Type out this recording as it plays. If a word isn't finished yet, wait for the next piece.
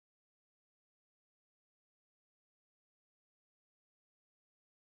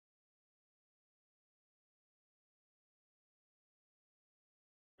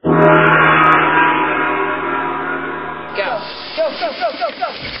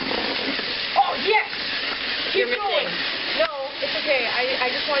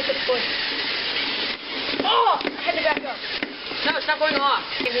why I took foot. Oh! I had to back up. No, stop going off.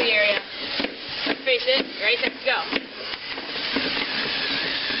 Into the area. Face it. Ready, set, go.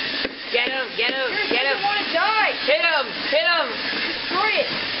 Get him, get him, get him. I want to die. Hit him, hit him. Destroy it.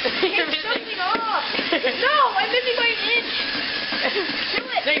 Take something off. No, I'm missing by an inch. Do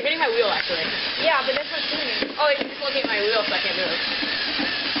it. No, you're hitting my wheel, actually. Yeah, but that's not doing it. Oh, it's dislocating my wheel, so I can't move.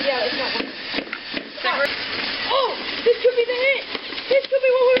 Yeah, it's not working. Oh, this could be the hit. This could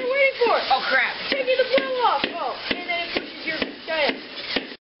be what we were waiting for. Oh, crap. Taking the blow off. Oh, and then it pushes your giant.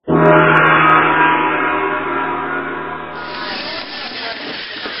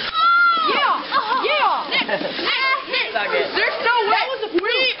 There's no way.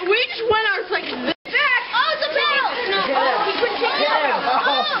 We just went out like this. Back. Oh, it's a bell. Oh, he couldn't take it out.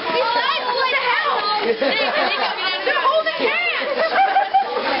 Oh, he's like, what the hell? They're holding hands.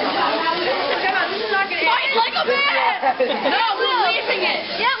 Come on, this is not going to fight like a man. No, we're leaving it.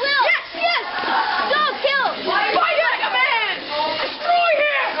 Yeah, Will. Yes, yes. Go, kill. Fight like a man. Destroy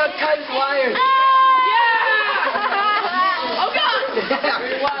him. Got cut wires. Yeah. Oh, God.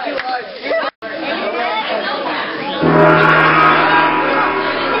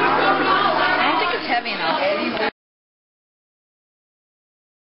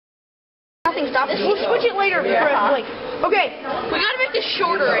 Stop it. We'll switch it later. Like, okay. We gotta make this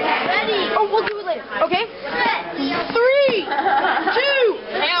shorter. Ready. Oh, we'll do it later. Okay? 3, 2, 1.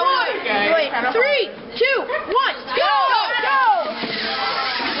 Wait. 3, 2, 1. Go! Go!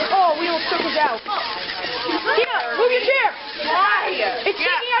 Oh, we almost took us out. Tina, move your chair. Why? It's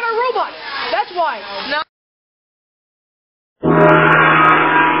taking out our robot. That's why. No.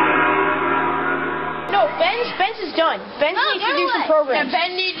 No, Ben's is done. Ben needs to do some programs. Yeah,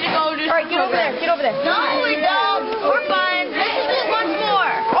 Ben needs to go do. All right, get over there. Get over there. No, we don't. We're fine. Let's do once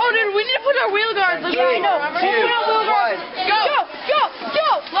more. Oh, dude, we need to put our wheel guards. Yeah, I know. Two, Put our wheel guards. Go.